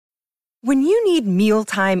When you need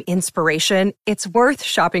mealtime inspiration, it's worth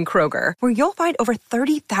shopping Kroger, where you'll find over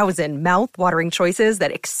 30,000 mouth-watering choices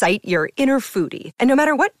that excite your inner foodie. And no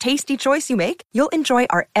matter what tasty choice you make, you'll enjoy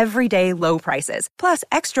our everyday low prices, plus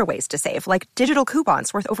extra ways to save, like digital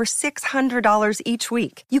coupons worth over $600 each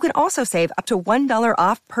week. You can also save up to $1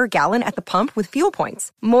 off per gallon at the pump with fuel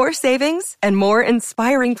points. More savings and more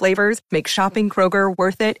inspiring flavors make shopping Kroger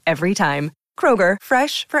worth it every time. Kroger,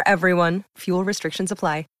 fresh for everyone. Fuel restrictions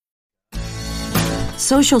apply.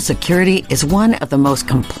 Social Security is one of the most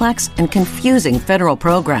complex and confusing federal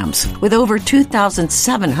programs. With over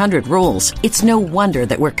 2,700 rules, it's no wonder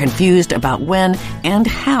that we're confused about when and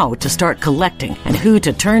how to start collecting and who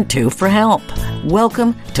to turn to for help.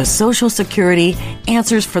 Welcome to Social Security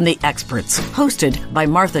Answers from the Experts, hosted by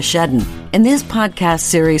Martha Shedden. In this podcast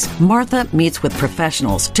series, Martha meets with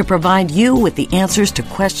professionals to provide you with the answers to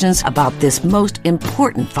questions about this most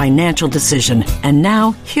important financial decision. And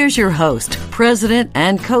now, here's your host, President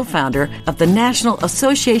and co-founder of the National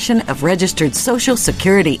Association of Registered Social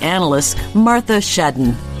Security Analysts, Martha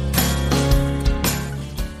Shedden.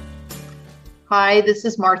 Hi, this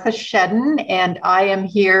is Martha Shedden, and I am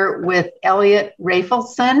here with Elliot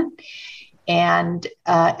Rafelson. And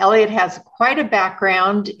Elliot has quite a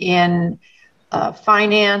background in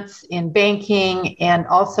finance, in banking, and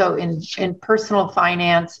also in personal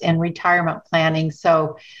finance and retirement planning.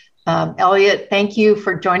 So, Elliot, thank you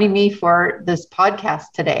for joining me for this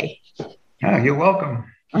podcast today. Oh, you're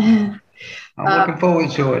welcome. I'm looking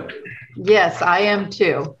forward to it. Yes, I am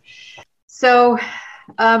too. So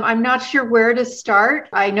I'm not sure where to start.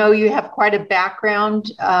 I know you have quite a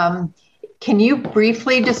background. Can you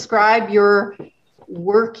briefly describe your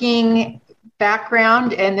working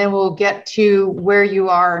background, and then we'll get to where you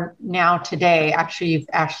are now today? Actually, you've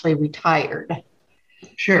actually retired.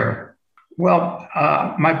 Sure. Well,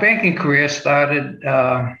 my banking career started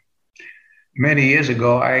many years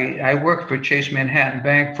ago. I worked for Chase Manhattan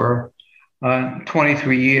Bank for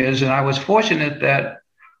 23 years, and I was fortunate that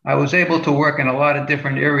I was able to work in a lot of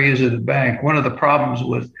different areas of the bank. One of the problems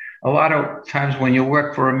with a lot of times when you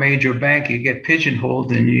work for a major bank, you get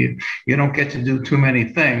pigeonholed and you don't get to do too many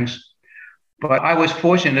things. But I was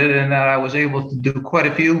fortunate in that I was able to do quite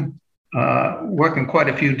a few, work in quite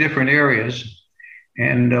a few different areas.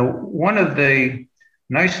 And one of the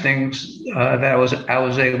nice things that I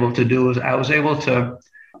was able to do is I was able to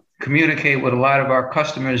communicate with a lot of our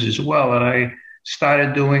customers as well. And I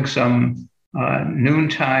started doing some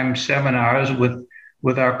noontime seminars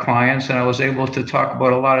with our clients, and I was able to talk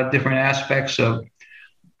about a lot of different aspects of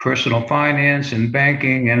personal finance and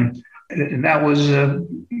banking, and that was a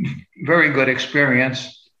very good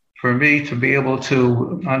experience for me to be able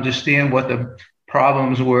to understand what the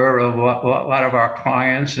problems were of a lot of our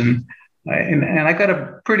clients, and I got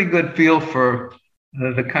a pretty good feel for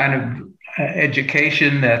the kind of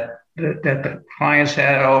education that the clients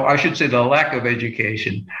had, or I should say the lack of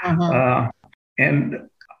education. And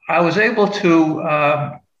I was able to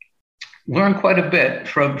learn quite a bit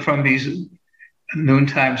from these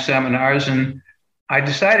noontime seminars, and I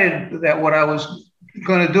decided that what I was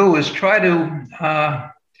going to do is try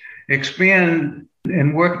to expand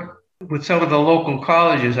and work with some of the local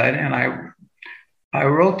colleges. I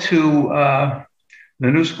wrote to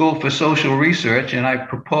the New School for Social Research, and I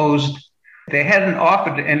proposed. They hadn't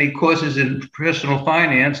offered any courses in personal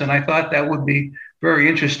finance, and I thought that would be very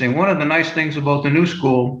interesting. One of the nice things about the New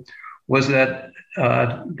School was that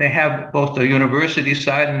they have both the university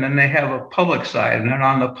side and then they have a public side. And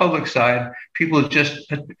on the public side, people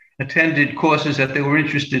just attended courses that they were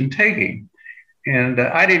interested in taking. And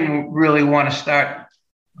I didn't really want to start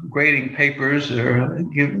grading papers or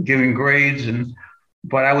giving grades,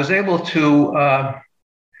 but I was able to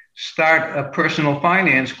start a personal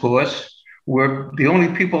finance course where the only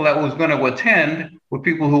people that was going to attend were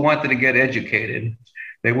people who wanted to get educated.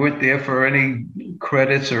 They weren't there for any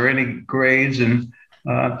credits or any grades, and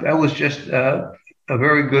that was just a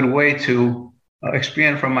very good way to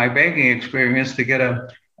expand from my banking experience to get a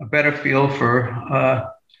better feel for a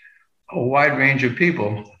wide range of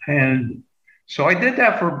people. And so I did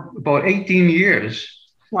that for about 18 years.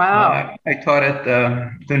 Wow. I taught at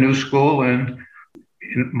the New School, and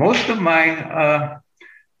most of my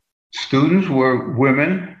students were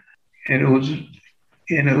women, and it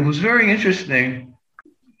was very interesting.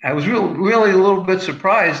 I was really a little bit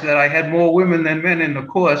surprised that I had more women than men in the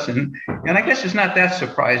course, and I guess it's not that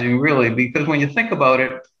surprising really, because when you think about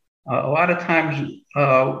it, a lot of times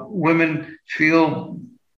women feel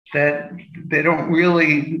that they don't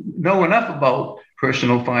really know enough about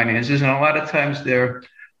personal finances, and a lot of times they're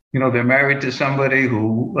married to somebody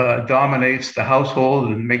who dominates the household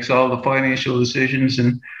and makes all the financial decisions.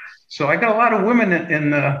 And So I got a lot of women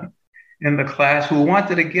in the class who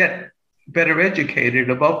wanted to get better educated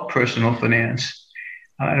about personal finance.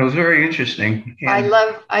 It was very interesting. And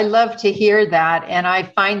I love to hear that. And I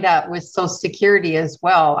find that with Social Security as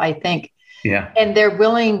well, I think. Yeah. And they're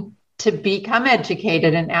willing to become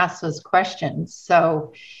educated and ask those questions.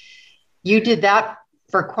 So you did that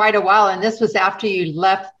for quite a while. And this was after you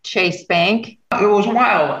left Chase Bank. It was a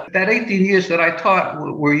while. That 18 years that I taught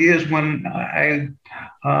were years when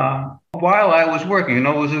while I was working,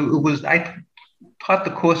 I taught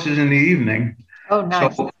the courses in the evening. Oh,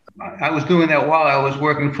 nice. So I was doing that while I was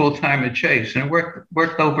working full time at Chase, and it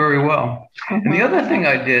worked out very well. Mm-hmm. And the other thing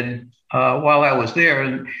I did while I was there,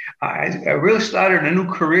 and I really started a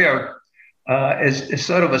new career as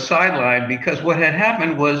sort of a sideline, because what had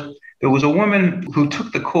happened was there was a woman who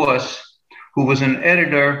took the course who was an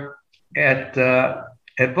editor at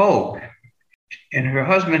Vogue, and her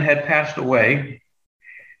husband had passed away,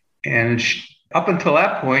 and up until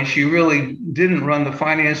that point, she really didn't run the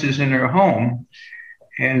finances in her home.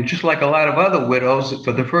 And just like a lot of other widows,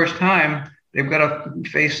 for the first time, they've got to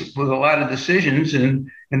face with a lot of decisions,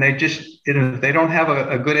 and they just, they don't have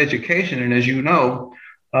a good education. And as you know,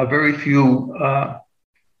 very few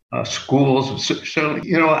schools,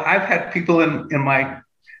 certainly, I've had people in my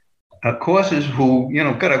courses who,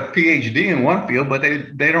 got a PhD in one field, but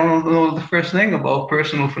they don't know the first thing about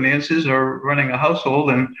personal finances or running a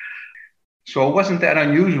household. And so it wasn't that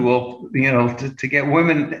unusual, to get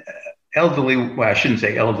women, elderly, well, I shouldn't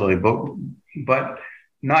say elderly, but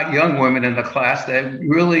not young women in the class that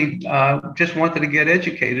really just wanted to get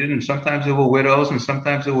educated. And sometimes they were widows and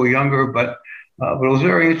sometimes they were younger, but it was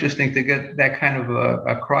very interesting to get that kind of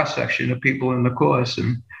a cross-section of people in the course.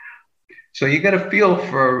 And so you get a feel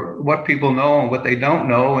for what people know and what they don't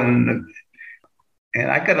know. And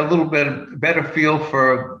I got a little bit better feel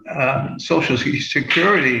for Social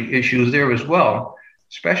Security issues there as well,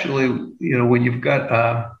 especially, when you've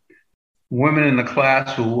got women in the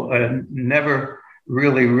class who never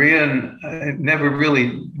really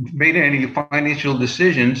made any financial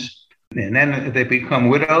decisions. And then they become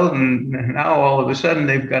widowed, and now all of a sudden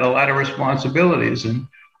they've got a lot of responsibilities. And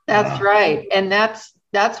that's right. And that's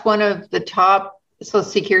one of the top Social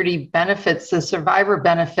Security benefits, the survivor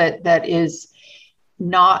benefit, that is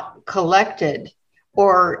not collected,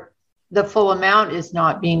 or the full amount is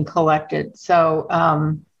not being collected. So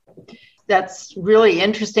that's really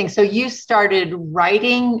interesting. So you started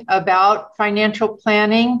writing about financial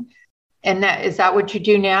planning, and is that what you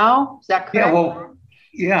do now? Is that correct? Well,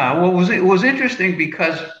 it was interesting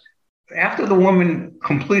because after the woman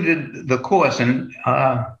completed the course, and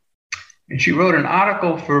she wrote an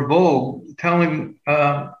article for Vogue telling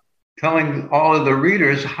all of the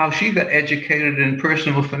readers how she got educated in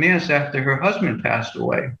personal finance after her husband passed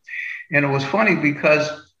away. And it was funny because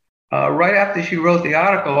right after she wrote the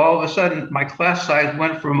article, all of a sudden my class size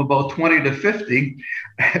went from about 20 to 50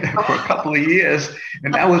 for a couple of years.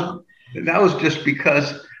 And that was just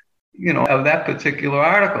because, of that particular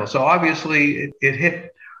article. So obviously it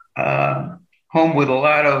hit home with a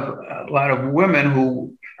lot of women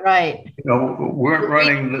who, right, weren't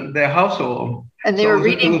running their household. And they were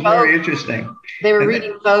reading Vogue. Very interesting. They were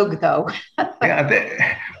reading Vogue, though. But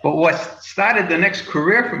what started the next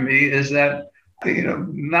career for me is that,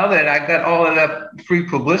 now that I got all of that free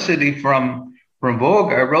publicity from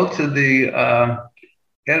Vogue, I wrote to the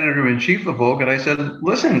editor-in-chief of Vogue, and I said,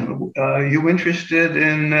 listen, you interested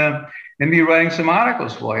in me writing some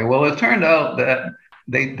articles for you? Well, it turned out that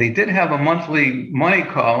they did have a monthly money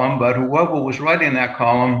column, but whoever was writing that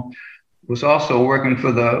column was also working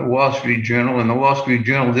for the Wall Street Journal, and the Wall Street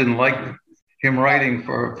Journal didn't like him writing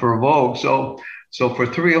for Vogue. So for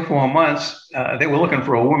 3 or 4 months, they were looking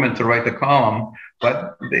for a woman to write the column,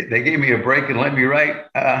 but they gave me a break and let me write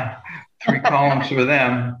 3 columns for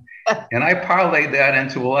them. And I parlayed that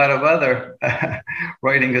into a lot of other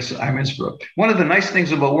writing assignments. One of the nice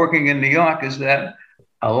things about working in New York is that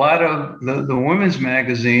a lot of the women's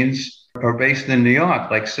magazines are based in New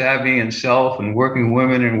York, like Savvy and Self and Working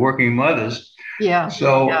Women and Working Mothers. Yeah.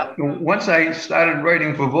 So once I started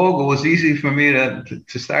writing for Vogue, it was easy for me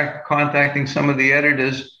to start contacting some of the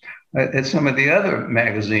editors at some of the other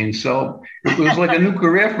magazines. So it was like a new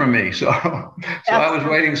career for me. So I was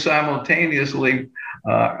writing simultaneously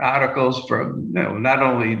articles for not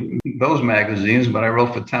only those magazines, but I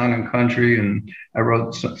wrote for Town and Country, and I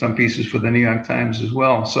wrote some pieces for the New York Times as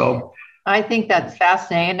well. So I think that's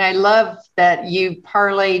fascinating. And I love that you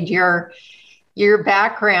parlayed your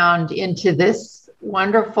background into this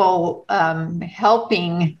wonderful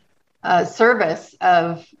helping service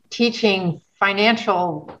of teaching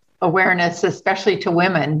financial awareness, especially to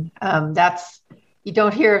women. That's you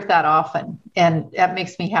don't hear of that often, and that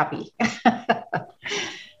makes me happy.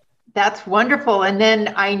 That's wonderful. And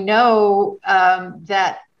then I know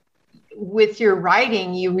that with your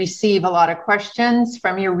writing, you receive a lot of questions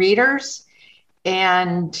from your readers.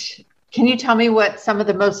 And can you tell me what some of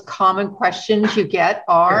the most common questions you get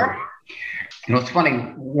are? It's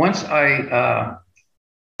funny. Once I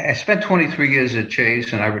spent 23 years at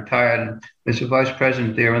Chase, and I retired as a vice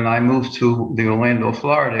president there, and I moved to the Orlando,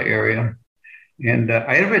 Florida area. And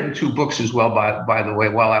I had written 2 books as well, by the way,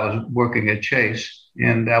 while I was working at Chase.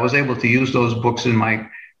 And I was able to use those books in my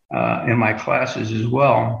classes as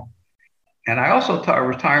well. And I also taught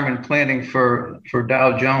retirement planning for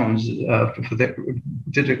Dow Jones.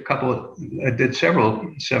 Did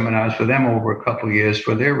several seminars for them over a couple of years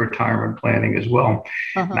for their retirement planning as well.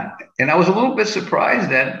 Uh-huh. And I was a little bit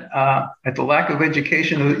surprised at the lack of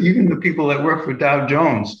education of even the people that work for Dow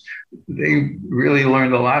Jones. They really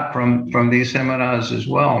learned a lot from these seminars as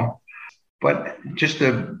well. But just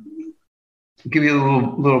to give you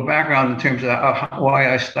a little background in terms of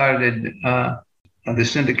why I started the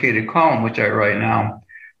syndicated column, which I write now.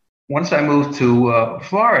 Once I moved to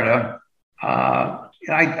Florida, I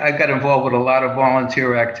got involved with a lot of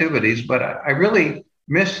volunteer activities, but I really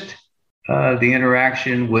missed the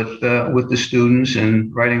interaction with the students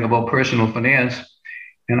and writing about personal finance.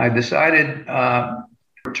 And I decided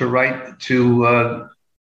to write to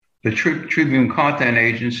the Tribune Content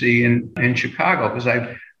Agency in Chicago, because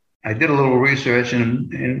I did a little research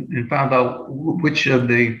and found out which of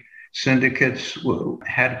the syndicates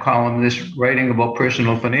had columnists writing about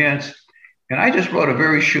personal finance. And I just wrote a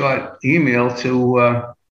very short email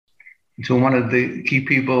to one of the key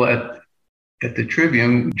people at the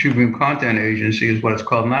Tribune Content Agency is what it's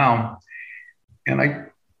called now. And I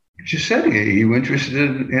just said, "Are you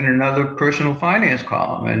interested in another personal finance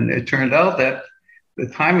column?" And it turned out that the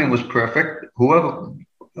timing was perfect.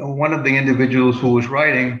 One of the individuals who was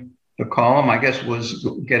writing the column, I guess, was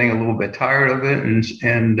getting a little bit tired of it,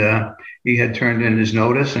 and he had turned in his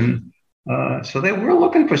notice, and so they were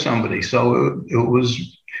looking for somebody. So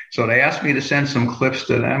so they asked me to send some clips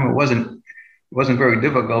to them. It wasn't very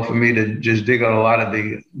difficult for me to just dig out a lot of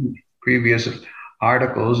the previous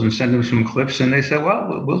articles and send them some clips, and they said,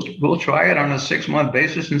 "Well, we'll try it on a 6-month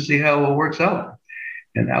basis and see how it works out."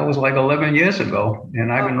 And that was like 11 years ago,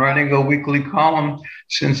 and I've been writing a weekly column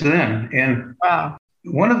since then. And wow.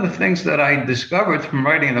 One of the things that I discovered from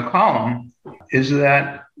writing the column is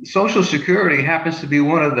that Social Security happens to be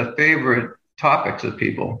one of the favorite topics of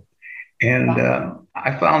people. And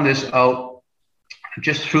I found this out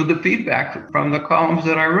just through the feedback from the columns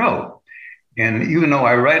that I wrote. And even though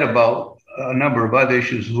I write about a number of other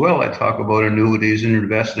issues as well, I talk about annuities and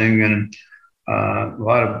investing and a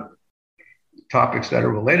lot of topics that are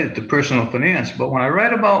related to personal finance. But when I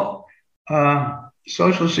write about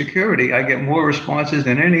Social Security, I get more responses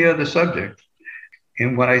than any other subject.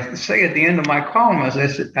 And what I say at the end of my column is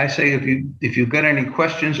I say, if you've got any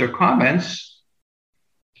questions or comments,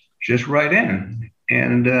 just write in.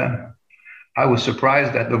 And I was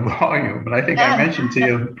surprised at the volume, but I think I mentioned to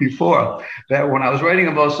you before that when I was writing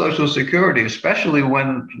about Social Security, especially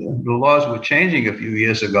when the laws were changing a few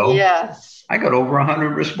years ago, yes, I got over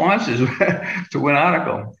 100 responses to an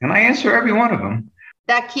article, and I answer every one of them.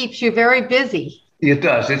 That keeps you very busy. It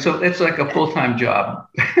does. It's like a full-time job.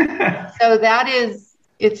 So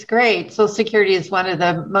it's great. Social Security is one of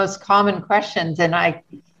the most common questions, and I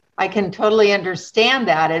can totally understand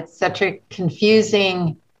that. It's such a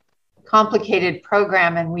confusing, complicated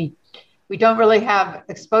program, and we don't really have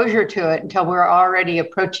exposure to it until we're already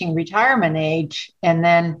approaching retirement age, and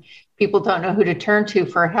then people don't know who to turn to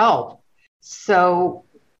for help. So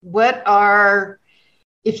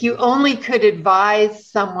if you only could advise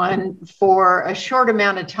someone for a short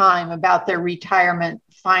amount of time about their retirement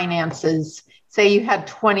finances, say you had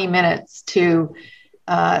 20 minutes to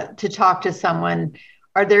talk to someone,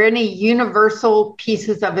 are there any universal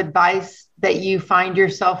pieces of advice that you find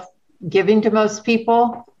yourself giving to most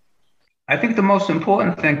people? I think the most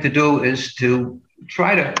important thing to do is to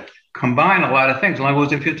try to combine a lot of things. In other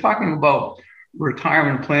words, if you're talking about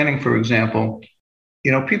retirement planning, for example,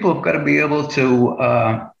 people have got to be able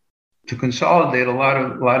to consolidate a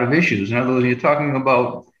lot of issues. In other words, you're talking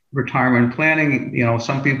about retirement planning.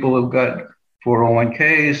 Some people have got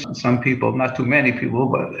 401ks. Some people, not too many people,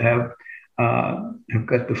 but have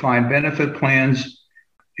got defined benefit plans.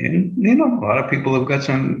 And, a lot of people have got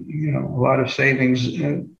some, a lot of savings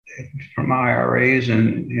from IRAs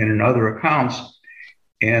and in other accounts.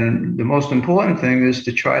 And the most important thing is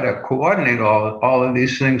to try to coordinate all of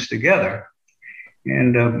these things together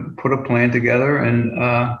and put a plan together. And,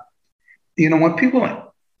 when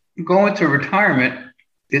people go into retirement,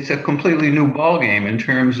 it's a completely new ballgame in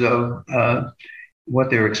terms of what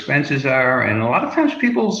their expenses are. And a lot of times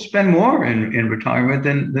people spend more in retirement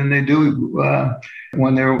than they do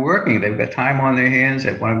when they're working. They've got time on their hands.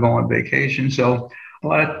 They want to go on vacation. So a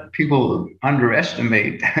lot of people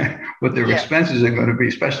underestimate what their expenses are going to be,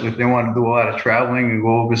 especially if they want to do a lot of traveling and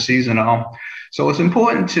go overseas and all. So it's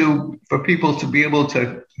important for people to be able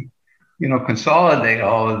to, consolidate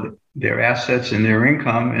all of their assets and their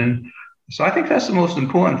income. And so I think that's the most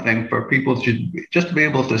important thing for people to just be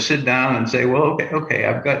able to sit down and say, well, okay,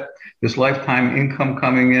 I've got this lifetime income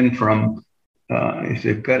coming in from,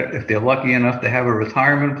 if they're lucky enough to have a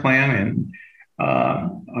retirement plan,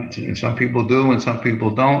 and some people do and some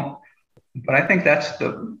people don't. But I think that's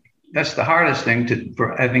the hardest thing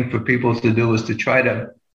for people to do, is to try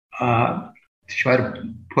to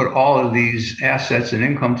put all of these assets and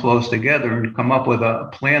income flows together and come up with a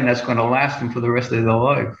plan that's going to last them for the rest of their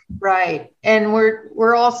life. Right. And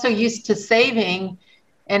we're also used to saving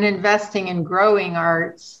and investing and growing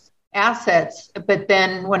our assets. But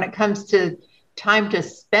then when it comes to time to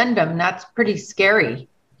spend them, that's pretty scary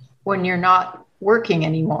when you're not working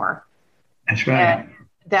anymore. That's right. And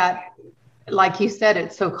that, like you said,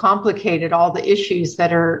 it's so complicated, all the issues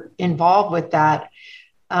that are involved with that.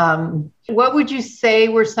 What would you say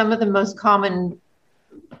were some of the most common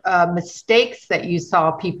mistakes that you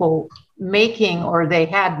saw people making or they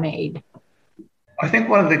had made? I think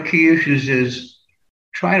one of the key issues is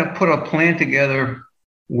trying to put a plan together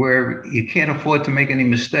where you can't afford to make any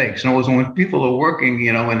mistakes. In other words, when people are working,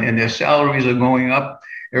 and their salaries are going up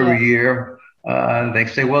every year, they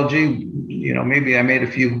say, well, gee, maybe I made a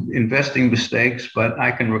few investing mistakes, but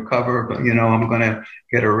I can recover. But, I'm going to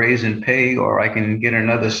get a raise in pay, or I can get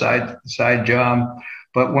another side job.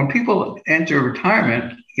 But when people enter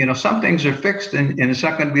retirement, some things are fixed, and it's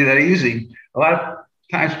not going to be that easy. A lot of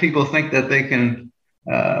times people think that they can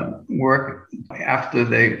work after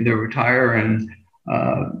they retire, and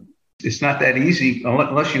it's not that easy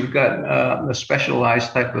unless you've got a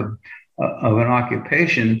specialized type of an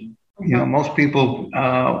occupation. Most people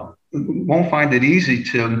won't find it easy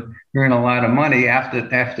to earn a lot of money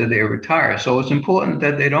after they retire. So it's important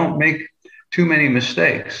that they don't make too many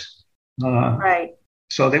mistakes. Right.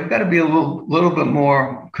 So they've got to be a little bit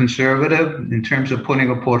more conservative in terms of putting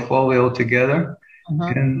a portfolio together.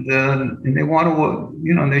 And they want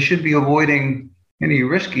to, they should be avoiding any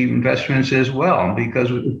risky investments as well, because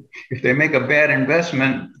if they make a bad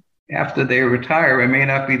investment after they retire, it may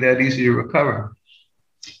not be that easy to recover.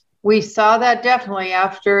 We saw that definitely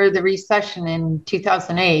after the recession in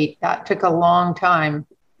 2008. That took a long time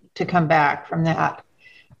to come back from that.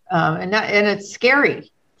 And it's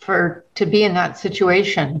scary to be in that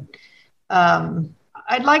situation.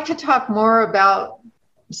 I'd like to talk more about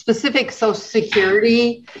specific Social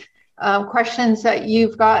Security questions that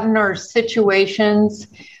you've gotten, or situations.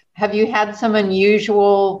 Have you had some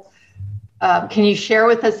unusual, can you share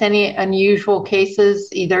with us any unusual cases,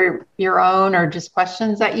 either your own or just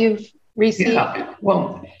questions that you've received? Yeah.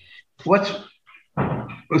 Well, what's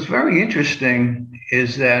very interesting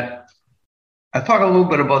is that I talk a little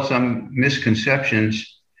bit about some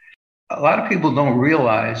misconceptions. A lot of people don't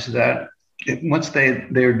realize that once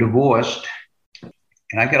they're divorced,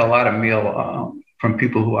 and I get a lot of mail from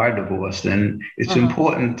people who are divorced, and it's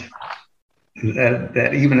important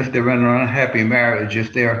that even if they're in an unhappy marriage,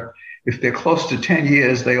 if they're close to 10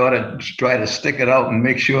 years, they ought to try to stick it out and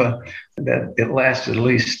make sure that it lasts at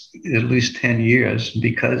least 10 years.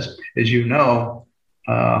 Because, as you know,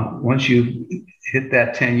 once you hit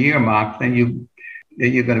that 10-year mark, then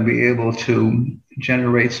you're going to be able to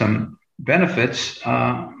generate some benefits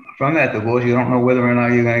from that divorce. You don't know whether or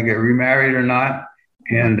not you're going to get remarried or not.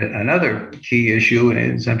 And another key issue,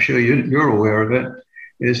 and I'm sure you're aware of it,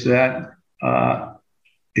 is that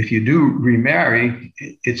if you do remarry,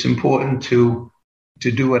 it's important to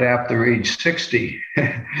do it after age 60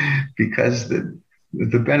 because the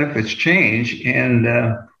benefits change.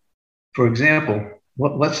 And for example,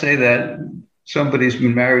 let's say that somebody's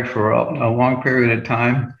been married for a long period of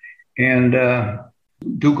time and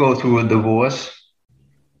do go through a divorce.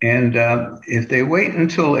 And if they wait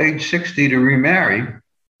until age 60 to remarry,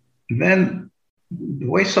 then the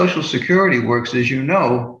way Social Security works, as you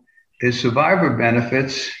know, is survivor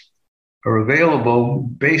benefits are available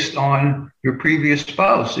based on your previous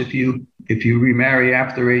spouse. If you remarry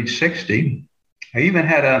after age 60, I even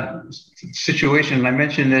had a situation, and I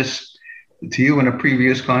mentioned this to you in a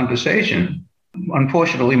previous conversation.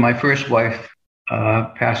 Unfortunately, my first wife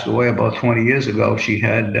passed away about 20 years ago. She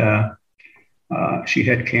had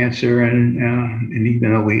cancer, and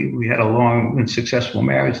even though we had a long and successful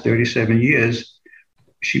marriage, 37 years,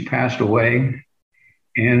 she passed away,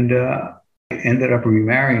 and I ended up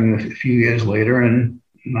remarrying a few years later. And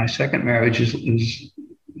my second marriage is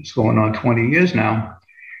going on 20 years now.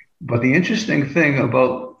 But the interesting thing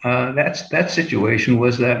about that situation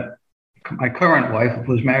was that my current wife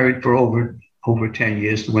was married for over 10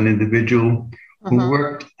 years to an individual who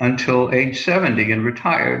worked until age 70 and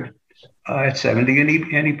retired at 70,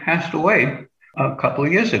 and he passed away a couple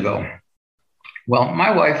of years ago. Well,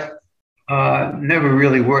 my wife never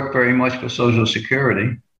really worked very much for Social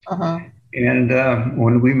Security. And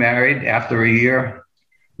when we married, after a year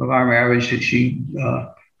of our marriage,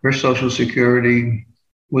 her Social Security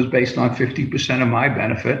was based on 50% of my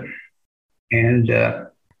benefit. And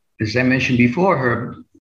as I mentioned before,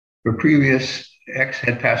 her previous ex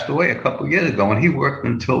had passed away a couple of years ago, and he worked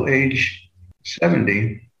until age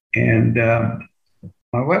 70. And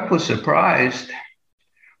my wife was surprised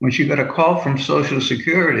when she got a call from Social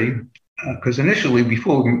Security, because initially,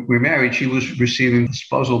 before we were married, she was receiving a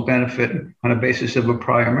spousal benefit on a basis of a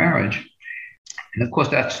prior marriage. And of course,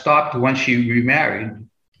 that stopped when she remarried.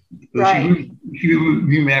 Right. She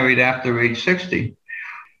remarried after age 60.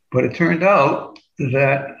 But it turned out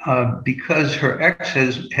that because her ex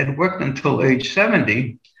had worked until age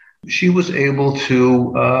 70, she was able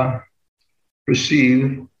to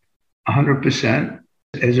receive 100%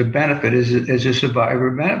 as a benefit, as a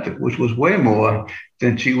survivor benefit, which was way more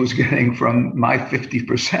than she was getting from my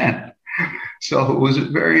 50%. So it was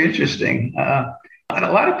very interesting. A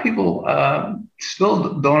lot of people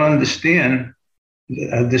still don't understand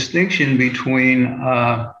a distinction between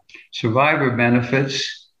survivor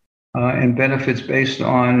benefits and benefits based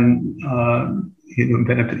on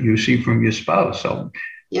benefit you receive from your spouse. So,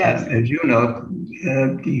 yes, as you know,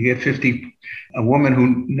 you get 50. A woman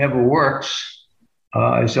who never works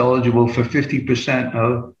is eligible for 50%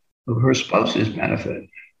 of her spouse's benefit.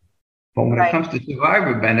 But when it comes to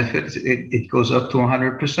survivor benefits, it goes up to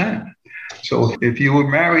 100%. So if you were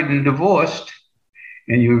married and divorced,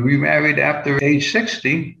 and you remarried after age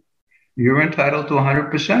 60, you're entitled to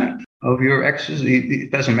 100% of your ex's.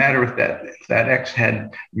 It doesn't matter if that ex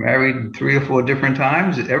had married 3 or 4 different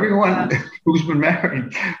times. Everyone who's been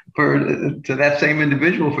married to that same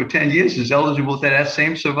individual for 10 years is eligible to that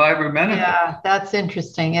same survivor benefit. Yeah, that's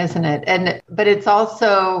interesting, isn't it? But it's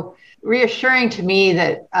also reassuring to me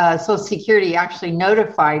that Social Security actually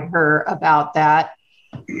notified her about that.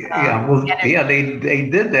 They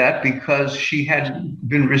did that because she had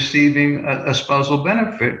been receiving a spousal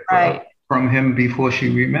benefit from him before she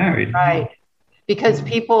remarried. Right. Because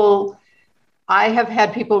I have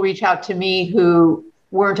had people reach out to me who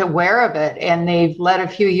weren't aware of it, and they've let a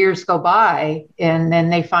few years go by, and then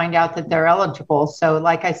they find out that they're eligible. So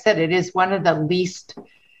like I said, it is one of the least,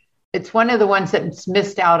 it's one of the ones that's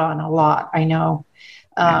missed out on a lot, I know.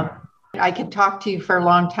 I could talk to you for a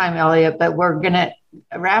long time, Elliot, but we're going to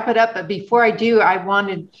wrap it up. But before I do, I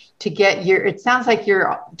wanted to get it sounds like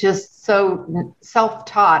you're just so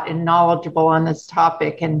self-taught and knowledgeable on this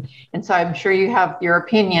topic. And so I'm sure you have your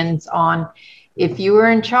opinions on, if you were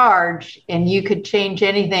in charge and you could change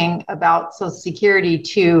anything about Social Security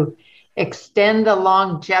to extend the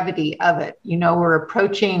longevity of it. We're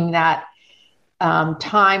approaching that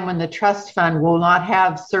time when the trust fund will not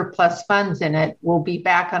have surplus funds in it. We'll be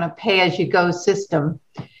back on a pay-as-you-go system.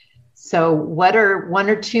 So what are 1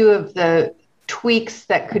 or 2 of the tweaks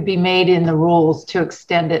that could be made in the rules to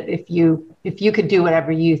extend it if you could do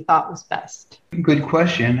whatever you thought was best? Good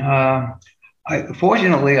question.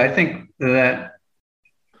 Fortunately, I think that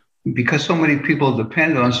because so many people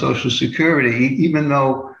depend on Social Security, even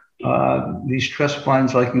though these trust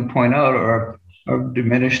funds, like you point out, are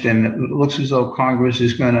diminished, and it looks as though Congress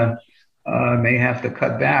is going to may have to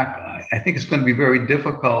cut back, I think it's going to be very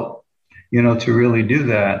difficult, to really do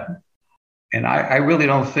that. And I really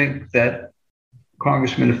don't think that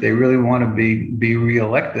congressmen, if they really want to be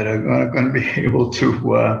reelected, are going to be able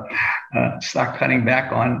to start cutting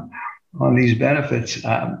back on these benefits.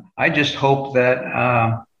 I just hope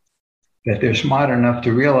that they're smart enough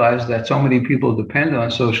to realize that so many people depend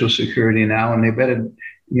on Social Security now, and they better,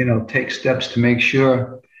 take steps to make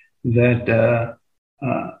sure that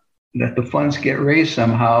the funds get raised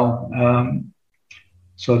somehow,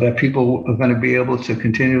 so that people are going to be able to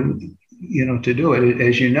continue, to do it.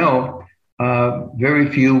 As you know, very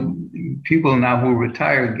few people now who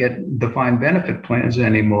retire get defined benefit plans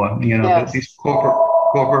anymore. Yes. These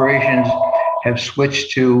corporations have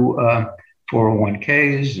switched to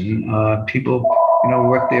 401ks, and people,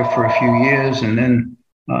 work there for a few years, and then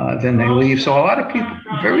they leave. So a lot of people,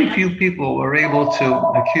 very few people, are able to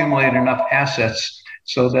accumulate enough assets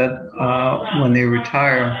so that when they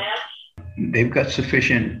retire, they've got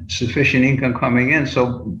sufficient income coming in.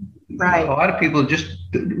 So Right. a lot of people just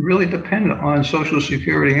really depend on Social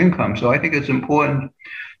Security income. So I think it's important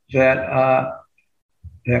that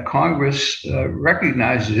that Congress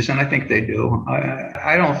recognizes this, and I think they do.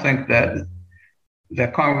 I don't think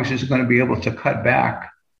that Congress is going to be able to cut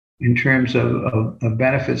back in terms of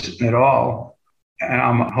benefits at all. And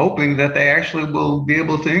I'm hoping that they actually will be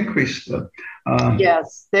able to increase the.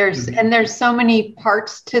 Yes, there's so many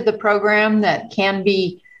parts to the program that can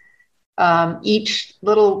be, each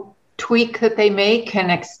little tweak that they make can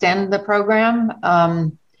extend the program.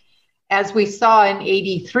 As we saw in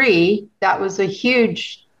 '83, that was a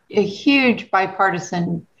huge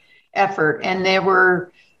bipartisan effort, and there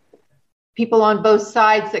were people on both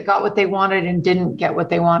sides that got what they wanted and didn't get what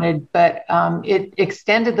they wanted, but it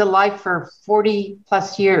extended the life for 40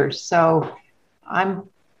 plus years. So I'm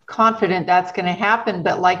confident that's going to happen.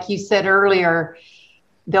 But like you said earlier,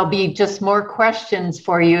 there'll be just more questions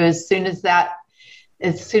for you as soon as that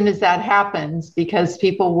happens, because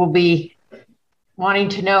people will be wanting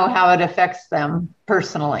to know how it affects them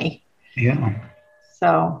personally. Yeah.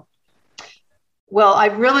 So, well, I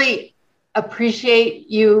really appreciate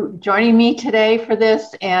you joining me today for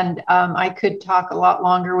this, and I could talk a lot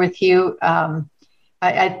longer with you.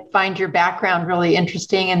 I find your background really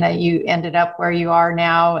interesting, and that you ended up where you are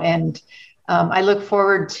now, and I look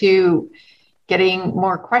forward to getting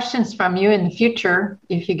more questions from you in the future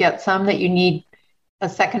if you get some that you need a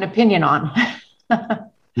second opinion on.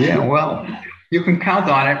 Yeah, well, you can count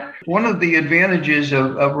on it. One of the advantages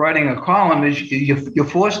of writing a column is you're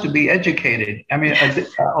forced to be educated. I mean,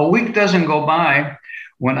 a week doesn't go by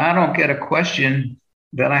when I don't get a question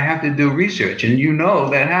that I have to do research. And you know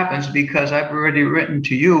that happens because I've already written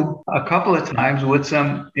to you a couple of times with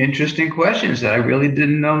some interesting questions that I really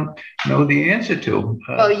didn't know the answer to.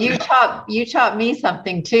 Well, you taught me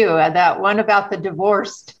something too. That one about the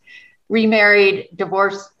divorced, remarried,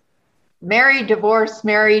 divorced, married, divorce,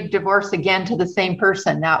 married, divorce again to the same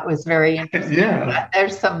person. That was very interesting. Yeah.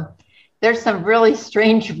 There's some really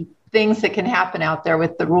strange things that can happen out there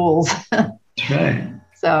with the rules. That's right.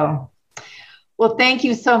 So, well, thank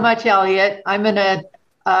you so much, Elliot.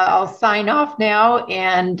 I'll sign off now,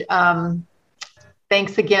 and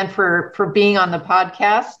thanks again for being on the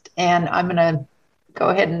podcast. And I'm going to go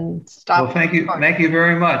ahead and stop. Well, thank you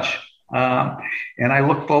very much. And I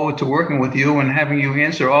look forward to working with you and having you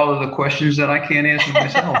answer all of the questions that I can't answer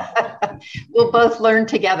myself. We'll both learn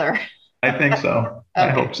together. I think so. Okay. I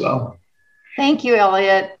hope so. Thank you,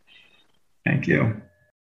 Elliot. Thank you.